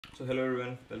So hello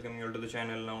everyone, welcome you all to the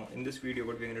channel. Now in this video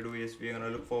what we're going to do is we're going to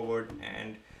look forward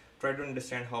and try to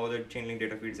understand how the Chainlink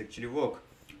data feeds actually work,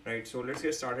 right? So let's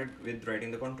get started with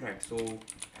writing the contract. So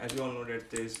as you all know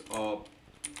that there's a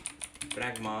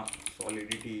pragma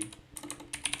solidity,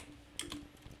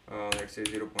 let's say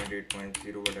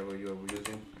 0.8.0, whatever you are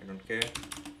using, I don't care.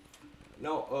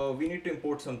 Now we need to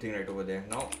import something right over there.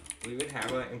 Now we will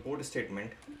have an import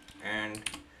statement, and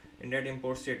in that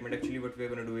import statement actually what we are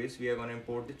going to do is we are going to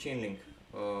import the Chainlink.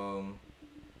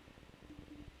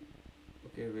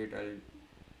 Okay, wait,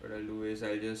 what I'll do is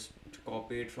I'll just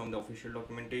copy it from the official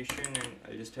documentation and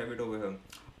I'll just have it over here.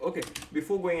 Okay,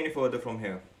 before going any further from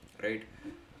here, right,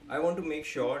 I want to make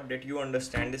sure that you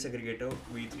understand this aggregator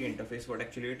v3 interface, what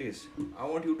actually it is. I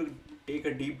want you to take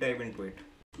a deep dive into it,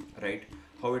 right?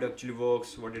 How it actually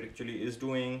works, what it actually is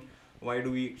doing, why do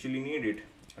we actually need it,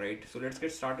 right? So let's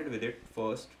get started with it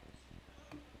first.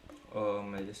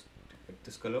 I'll just get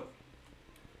this color.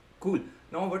 Cool.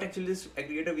 Now what actually this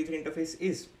aggregator v3 interface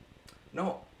is?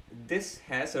 Now this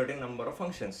has certain number of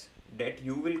functions that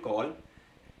you will call,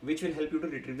 which will help you to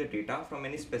retrieve the data from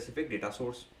any specific data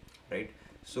source, right?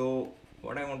 So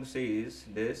what I want to say is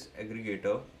this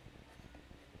aggregator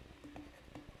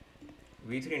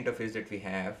v3 interface that we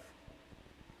have,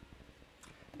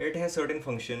 it has certain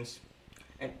functions,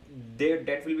 and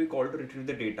that will be called to retrieve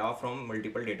the data from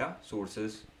multiple data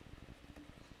sources.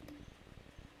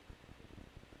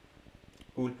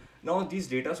 Cool. Now these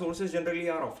data sources generally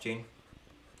are off-chain,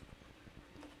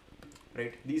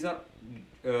 right? These are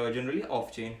generally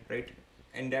off-chain, right?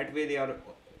 And that way they are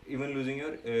even losing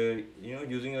your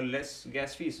using your less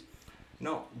gas fees.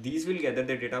 Now these will gather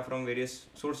the data from various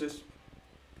sources,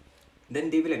 then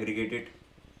they will aggregate it,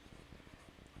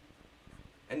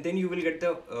 and then you will get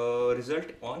the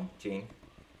result on chain.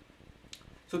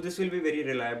 So this will be very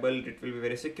reliable, it will be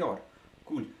very secure.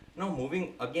 Cool. Now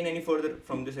moving again any further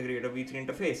from this aggregator v3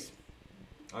 interface,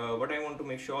 what I want to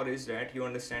make sure is that you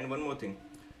understand one more thing,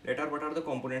 that what are the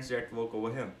components that work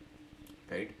over here,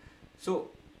 right? So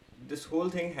this whole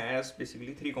thing has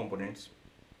basically three components.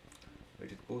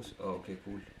 Wait, it goes, okay,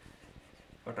 cool.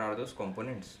 What are those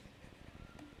components?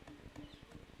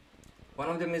 One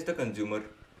of them is the consumer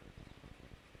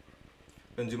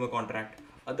contract,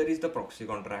 other is the proxy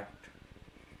contract,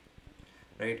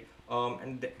 right?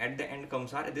 And at the end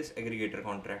comes our this aggregator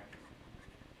contract.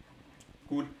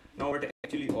 Cool. Now what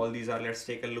actually all these are, let's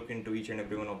take a look into each and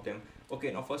every one of them.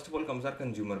 Okay, now first of all comes our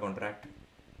consumer contract.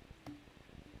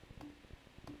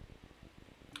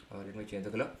 Let me change the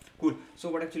color. Cool. So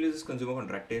what actually this consumer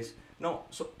contract is? Now,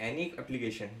 so any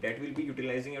application that will be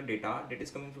utilizing your data that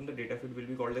is coming from the data feed will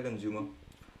be called the consumer.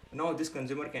 Now this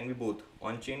consumer can be both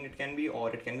on chain, it can be,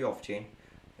 or it can be off chain.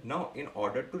 Now in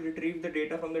order to retrieve the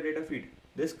data from the data feed,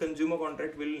 this consumer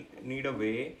contract will need a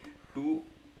way to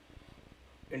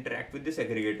interact with this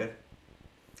aggregator.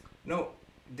 Now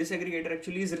this aggregator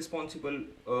actually is responsible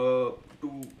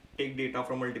to take data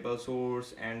from multiple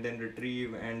source and then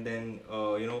retrieve and then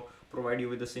provide you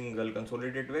with a single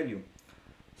consolidated value.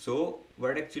 So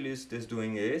what actually is this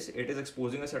doing is it is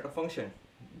exposing a set of function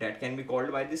that can be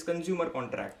called by this consumer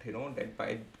contract,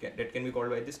 that can be called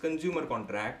by this consumer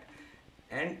contract,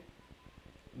 and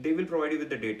they will provide you with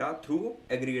the data through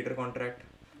aggregator contract.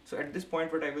 So at this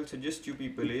point what I will suggest you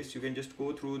people is you can just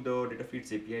go through the data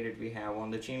feeds API that we have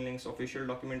on the Chainlink's official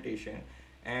documentation,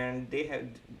 and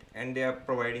they are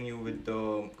providing you with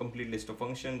the complete list of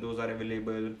functions. Those are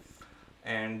available,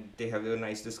 and they have a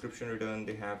nice description written,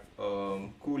 they have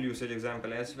cool usage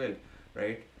example as well,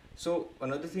 right? So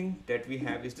another thing that we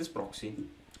have is this proxy.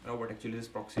 Now what actually this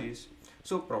proxy is?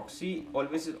 So proxy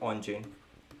always is on chain.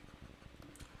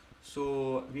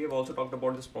 So we have also talked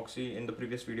about this proxy in the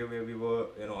previous video where we were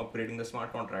upgrading the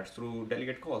smart contracts through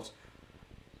delegate calls.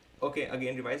 Okay,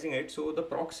 again revising it. So the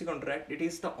proxy contract, it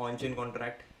is the on-chain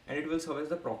contract, and it will serve as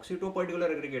the proxy to a particular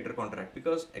aggregator contract,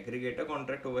 because aggregator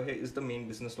contract over here is the main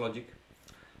business logic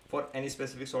for any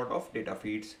specific sort of data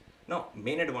feeds. Now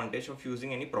main advantage of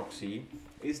using any proxy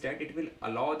is that it will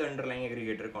allow the underlying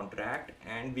aggregator contract,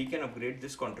 and we can upgrade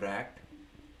this contract.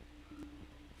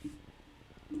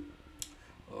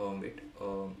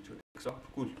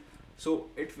 Cool. So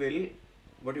it will,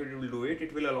 what it will do,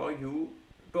 it will allow you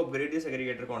to upgrade this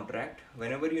aggregator contract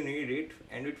whenever you need it,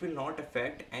 and it will not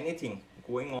affect anything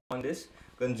going on this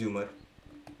consumer,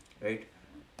 right?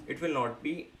 It will not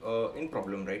be in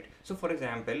problem, right? So for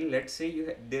example, let's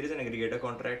say there is an aggregator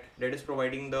contract that is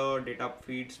providing the data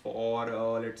feeds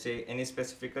for let's say any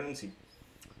specific currency,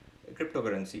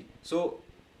 cryptocurrency. So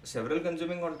several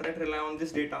consuming contracts rely on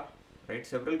this data, right?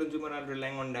 Several consumers are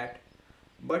relying on that.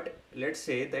 But let's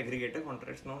say the aggregator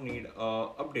contracts now need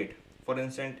update. For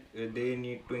instance, they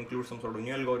need to include some sort of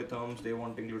new algorithms, they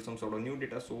want to include some sort of new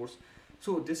data source.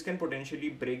 So this can potentially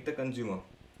break the consumer,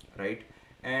 right?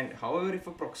 And however, if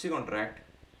a proxy contract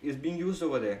is being used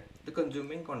over there, the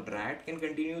consuming contract can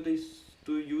continue this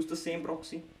to use the same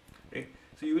proxy, right?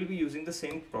 So you will be using the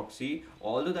same proxy,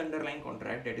 although the underlying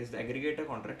contract, that is the aggregator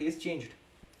contract, is changed.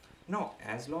 Now,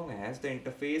 as long as the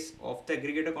interface of the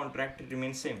aggregator contract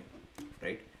remains same,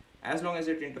 right? As long as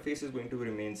that interface is going to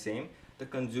remain same, the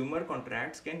consumer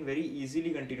contracts can very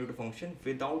easily continue to function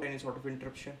without any sort of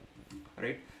interruption,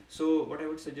 right? So what I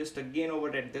would suggest again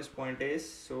over at this point is,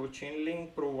 so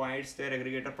Chainlink provides their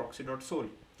aggregator proxy.sol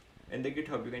and the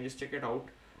GitHub. You can just check it out,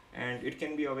 and it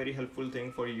can be a very helpful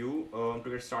thing for you to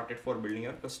get started for building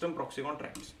your custom proxy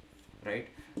contracts, right?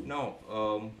 Now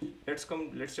let's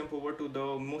jump over to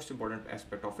the most important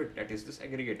aspect of it, that is this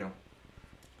aggregator.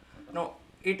 Now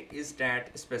it is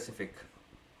that specific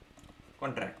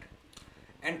contract,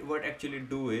 and what actually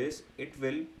do is it's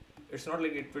not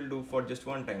like it will do for just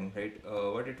one time, right?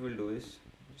 What it will do is,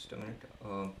 just a minute,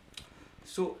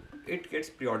 so it gets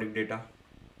periodic data.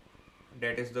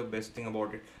 That is the best thing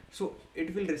about it. So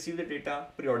it will receive the data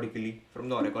periodically from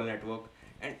the Oracle network,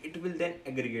 and it will then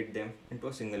aggregate them into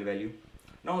a single value.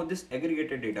 Now this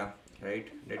aggregated data, right,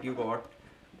 that you got,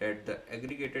 that the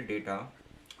aggregated data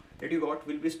that you got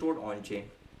will be stored on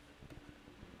chain.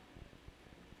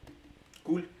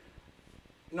 Cool.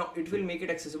 Now it will make it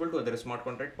accessible to other smart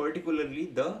contract, particularly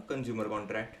the consumer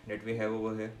contract that we have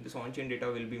over here. This on-chain data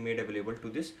will be made available to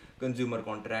this consumer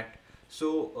contract.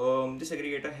 So this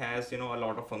aggregator has, a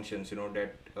lot of functions,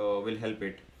 that will help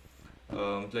it,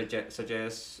 such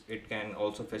as it can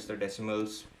also fetch the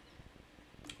decimals.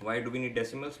 Why do we need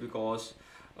decimals? Because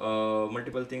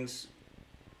multiple things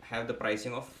have the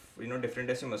pricing of different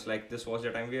decimals. Like this watch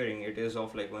that I'm wearing, it is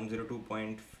of like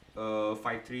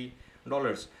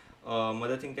 $102.53.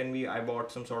 Other thing can be, I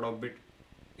bought some sort of bit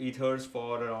ethers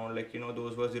for around, like,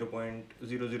 those were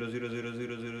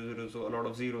 0.0000000, so a lot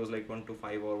of zeros, like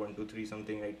 125 or 123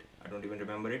 something, right? I don't even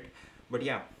remember it, but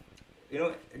yeah,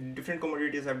 different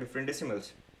commodities have different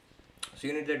decimals, so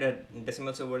you need the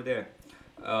decimals over there.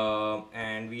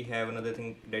 And we have another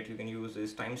thing that you can use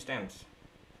is timestamps.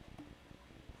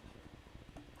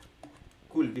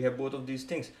 Cool, we have both of these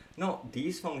things. Now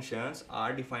these functions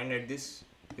are defined at this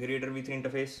aggregator v3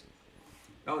 interface.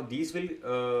 Now these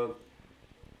will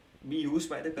be used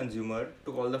by the consumer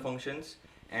to call the functions,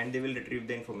 and they will retrieve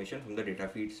the information from the data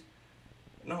feeds.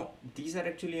 Now these are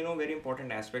actually very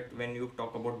important aspect when you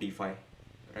talk about DeFi,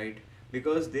 right?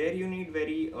 Because there you need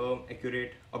very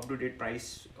accurate, up-to-date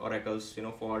price oracles,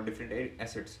 for different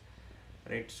assets,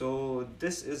 right? So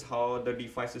this is how the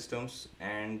DeFi systems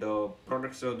and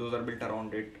products those are built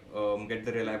around it get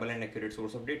the reliable and accurate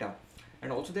source of data.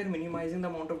 And also they're minimizing the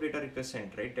amount of data requests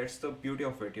sent, right? That's the beauty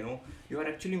of it. You are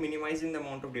actually minimizing the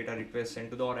amount of data requests sent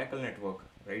to the Oracle network,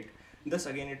 right? Thus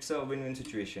again, it's a win-win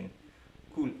situation.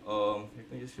 Cool.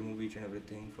 Let me just remove each and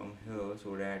everything from here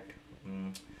so that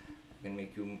I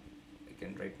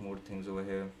can write more things over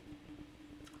here.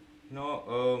 Now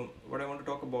what I want to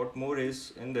talk about more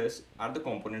is, in this are the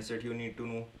components that you need to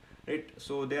know, right?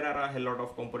 So there are a hell lot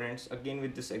of components again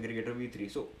with this aggregator v3.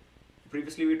 So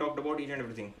previously we talked about each and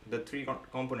everything, the three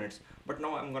components, but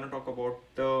now I'm going to talk about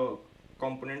the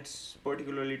components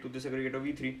particularly to this aggregator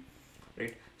v3,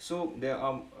 right? So there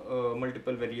are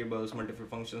multiple variables, multiple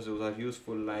functions those are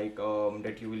useful, like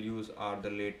that you will use are the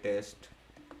latest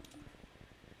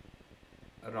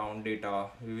around data.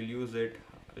 We will use it.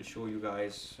 I'll show you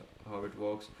guys how it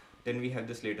works. Then we have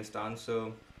this latest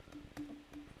answer.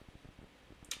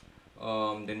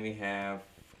 Then we have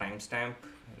timestamp,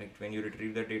 like when you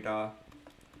retrieve the data,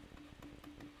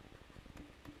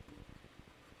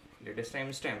 latest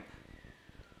timestamp.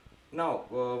 Now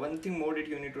one thing more that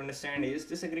you need to understand is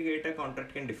this aggregator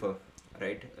contract can differ,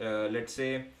 right? Let's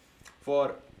say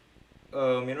for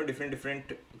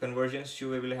different conversions you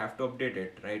will have to update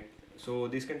it, right? So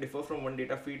these can differ from one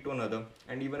data feed to another,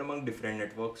 and even among different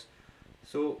networks.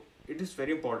 So it is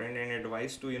very important and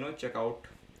advised to check out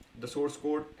the source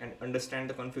code and understand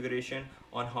the configuration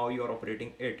on how you are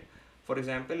operating it. For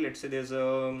example, let's say there's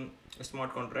a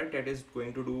smart contract that is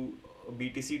going to do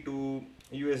BTC to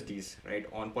USDs, right,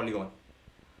 on Polygon,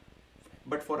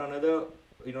 but for another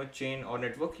chain or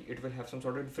network it will have some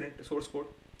sort of different source code.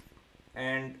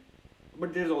 And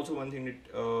but there's also one thing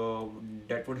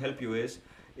that would help you is,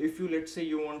 if you, let's say,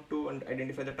 you want to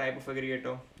identify the type of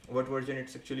aggregator, what version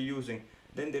it's actually using,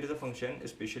 then there is a function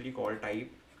especially called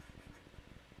type,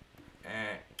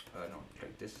 and not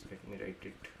like this, let me write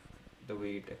it the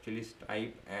way it actually is,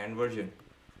 type and version.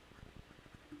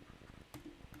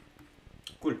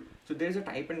 Cool. So there is a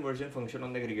type and version function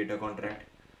on the aggregator contract.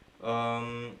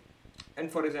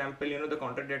 And for example, the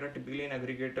contract that are typically in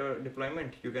aggregator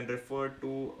deployment, you can refer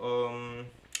to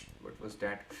what was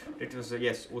that? It was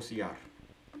yes, OCR.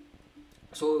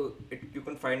 So you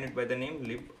can find it by the name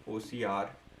lib OCR,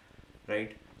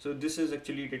 right? So this is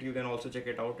actually that you can also check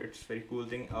it out. It's very cool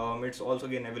thing. It's also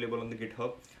again available on the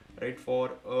GitHub, right? For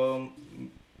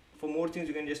more things,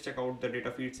 you can just check out the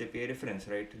data feeds API reference,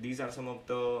 right? These are some of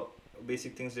the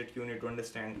basic things that you need to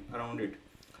understand around it.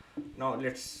 Now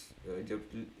let's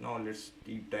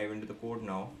deep dive into the code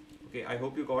now. Okay, I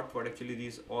hope you got what actually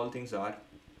these all things are.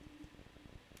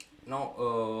 Now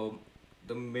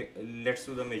let's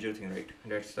do the major thing, right?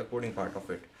 That's the coding part of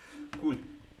it. Cool.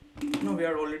 Now we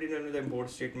are already done with the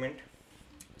import statement.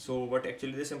 So what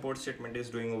actually this import statement is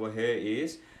doing over here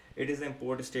is, it is the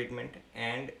import statement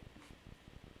and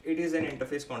it is an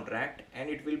interface contract, and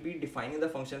it will be defining the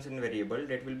functions and variable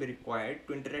that will be required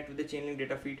to interact with the Chainlink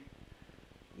data feed.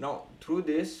 Now through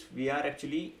this we are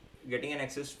actually getting an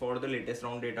access for the latest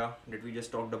round data that we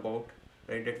just talked about,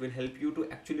 right? That will help you to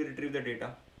actually retrieve the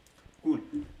data. Cool.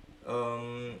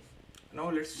 Now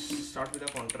let's start with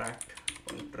the contract.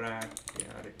 Yeah,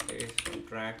 it is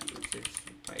contract, which is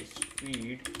price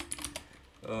feed.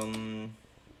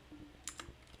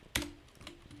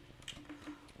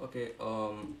 Okay,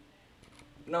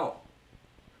 now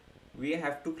we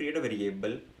have to create a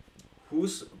variable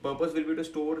whose purpose will be to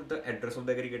store the address of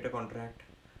the aggregator contract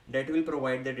that will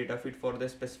provide the data feed for the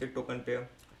specific token pair.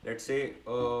 Let's say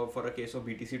for a case of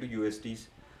BTC to USDs.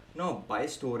 Now by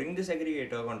storing this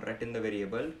aggregator contract in the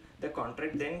variable, the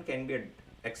contract then can be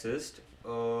accessed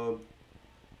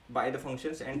by the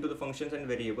functions and to the functions and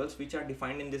variables which are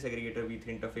defined in this aggregator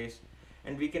v3 interface,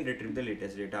 and we can retrieve the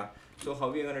latest data. So how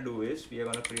we are going to do is, we are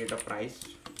going to create a price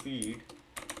feed.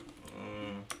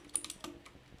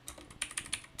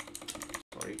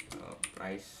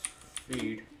 Price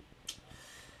feed.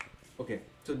 Okay,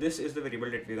 so this is the variable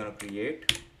that we're going to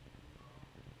create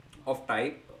of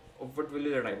type of, what will be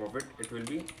the type of it? It will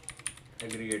be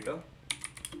aggregator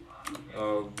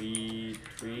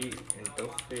v3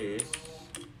 interface.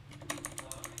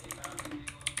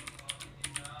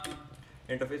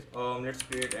 Let's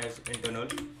create as internal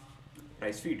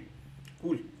price feed.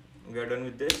 Cool, we are done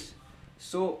with this.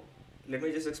 So let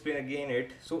me just explain again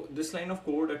it. So this line of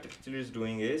code that actually is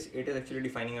doing is, it is actually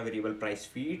defining a variable price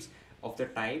feeds of the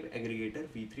type aggregator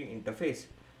v3 interface.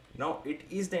 Now it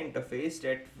is the interface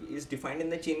that is defined in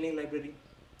the Chainlink library,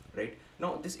 right?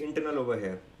 Now this internal over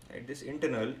here, right? This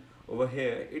internal over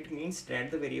here, it means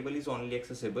that the variable is only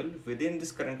accessible within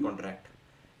this current contract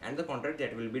and the contract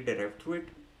that will be derived through it,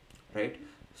 right?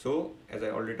 So as I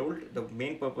already told, the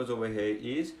main purpose over here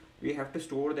is, we have to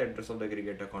store the address of the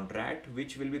aggregator contract,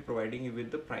 which will be providing you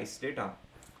with the price data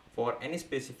for any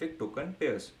specific token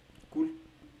pairs. Cool.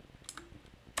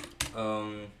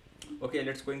 Okay,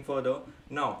 let's going further.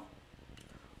 Now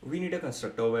we need a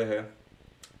constructor over here.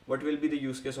 What will be the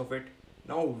use case of it?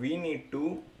 Now we need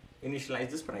to initialize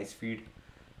this price feed.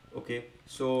 Okay,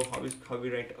 so how we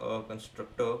write a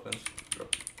constructor?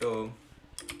 So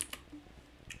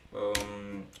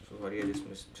sorry, I just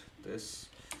missed this.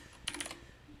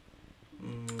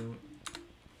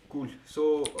 Cool.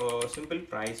 So simple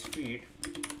price feed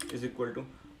is equal to,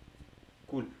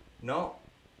 cool. Now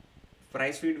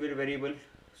price feed will variable,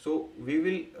 so we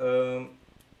will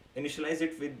initialize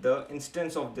it with the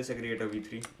instance of this aggregator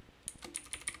v3.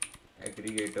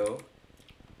 Aggregator,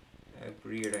 I hope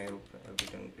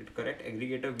it correct,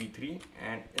 aggregator v3,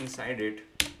 and inside it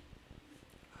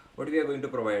what we are going to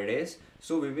provide is,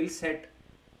 so we will set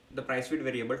the price feed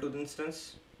variable to the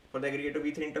instance for the aggregator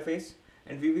v3 interface,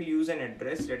 and we will use an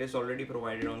address that is already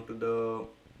provided onto the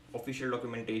official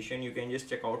documentation. You can just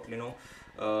check out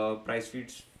price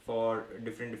feeds for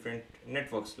different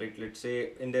networks. Like let's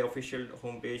say in the official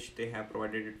homepage they have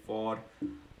provided it for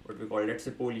what we call, let's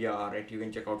say Polia, right? You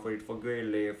can check out for it for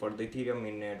Gwele, for the Ethereum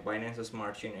mainnet, Binance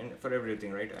Smart Chain, and for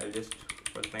everything, right? I'll just,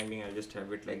 for the time being, I'll just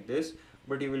have it like this,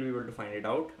 but you will be able to find it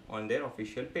out on their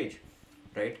official page,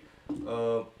 right?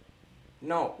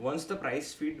 Now once the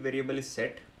price feed variable is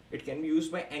set, it can be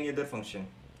used by any other function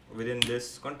within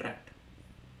this contract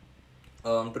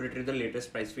to retrieve the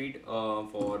latest price feed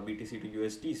for BTC to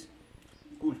USDs.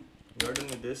 Cool, we are done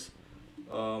with this.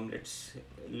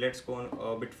 Let's go on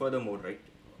a bit further more, right?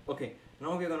 Okay,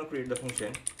 now we are going to create the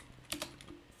function.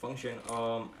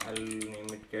 I'll name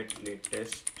it get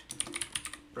latest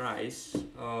price.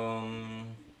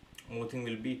 More thing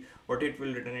will be, what it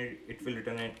will return, it will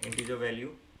return an integer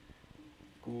value.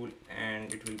 Cool,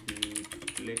 and it will be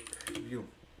click view.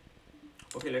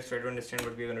 Okay, let's try to understand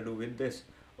what we are going to do with this.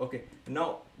 Okay,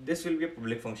 now this will be a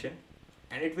public function.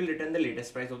 and it will return the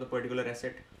latest price of the particular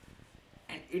asset,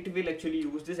 and it will actually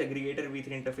use this aggregator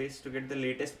v3 interface to get the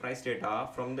latest price data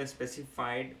from the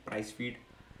specified price feed,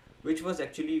 which was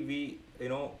actually we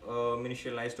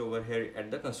initialized over here at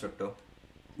the constructor.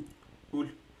 Cool.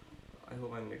 I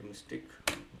hope I made a mistake.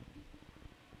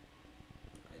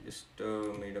 I just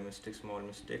made a mistake, small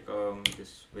mistake,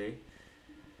 this way.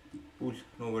 Cool,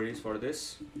 no worries for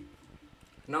this.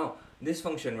 Now this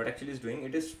function, what actually is doing,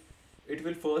 it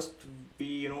will first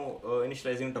be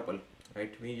initializing tuple,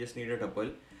 right? We just need a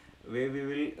tuple where we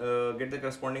will get the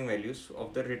corresponding values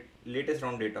of the latest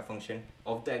round data function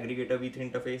of the aggregator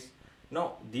v3 interface.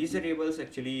 Now these variables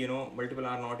actually multiple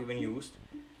are not even used,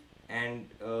 and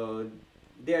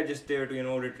they are just there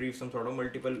to retrieve some sort of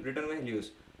multiple return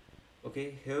values.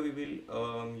 Okay, here we will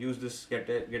use this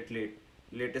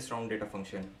latest round data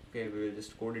function. Okay, we will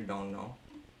just code it down now.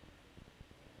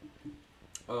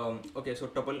 Okay, so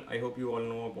tuple, I hope you all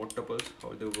know about tuples.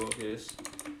 How they work is,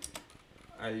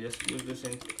 I'll just use this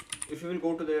in, if you will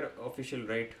go to their official,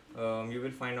 right, you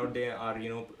will find out they are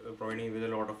providing with a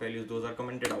lot of values. Those are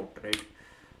commented out, right?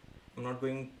 I'm not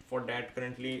going for that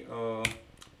currently,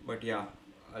 but yeah,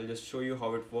 I'll just show you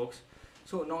how it works.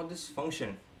 So now this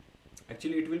function,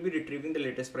 actually it will be retrieving the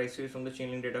latest price feeds from the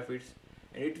Chainlink data feeds,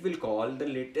 and it will call the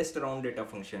latest round data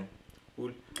function.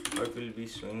 Cool. What it will be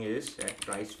showing is at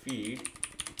price feed.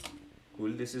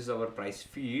 Cool, this is our price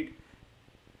feed,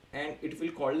 and it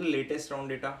will call the latest round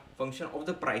data function of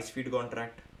the price feed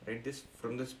contract, right? This,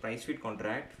 from this price feed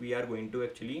contract, we are going to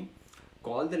actually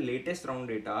call the latest round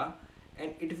data,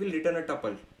 and it will return a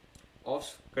tuple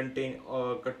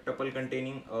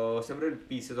containing several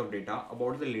pieces of data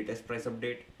about the latest price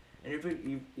update, and it will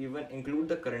even include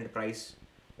the current price,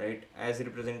 right, as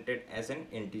represented as an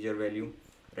integer value,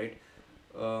 right?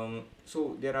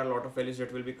 So there are a lot of values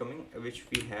that will be coming, which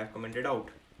we have commented out,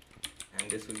 and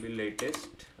this will be latest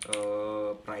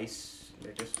round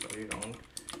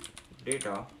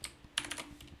data.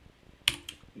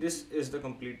 This is the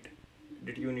complete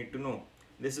that you need to know.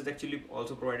 This is actually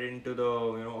also provided into the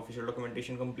official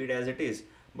documentation, complete as it is,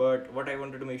 but what I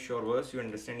wanted to make sure was you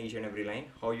understand each and every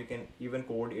line, how you can even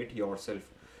code it yourself.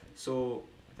 So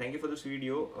thank you for this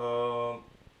video,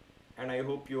 and I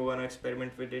hope you wanna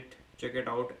experiment with it, check it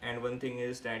out. And one thing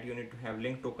is that you need to have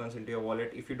link tokens into your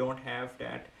wallet. If you don't have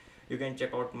that, you can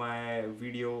check out my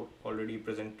video already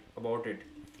present about it,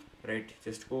 right?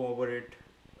 Just go over it,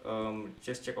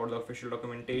 just check out the official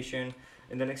documentation.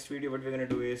 In the next video, what we're going to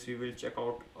do is we will check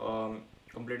out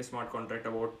complete a smart contract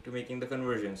about making the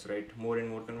conversions, right? More and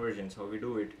more conversions, how we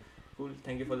do it. Cool,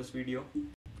 thank you for this video.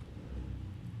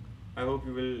 I hope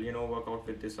you will work out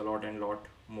with this a lot and lot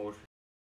more.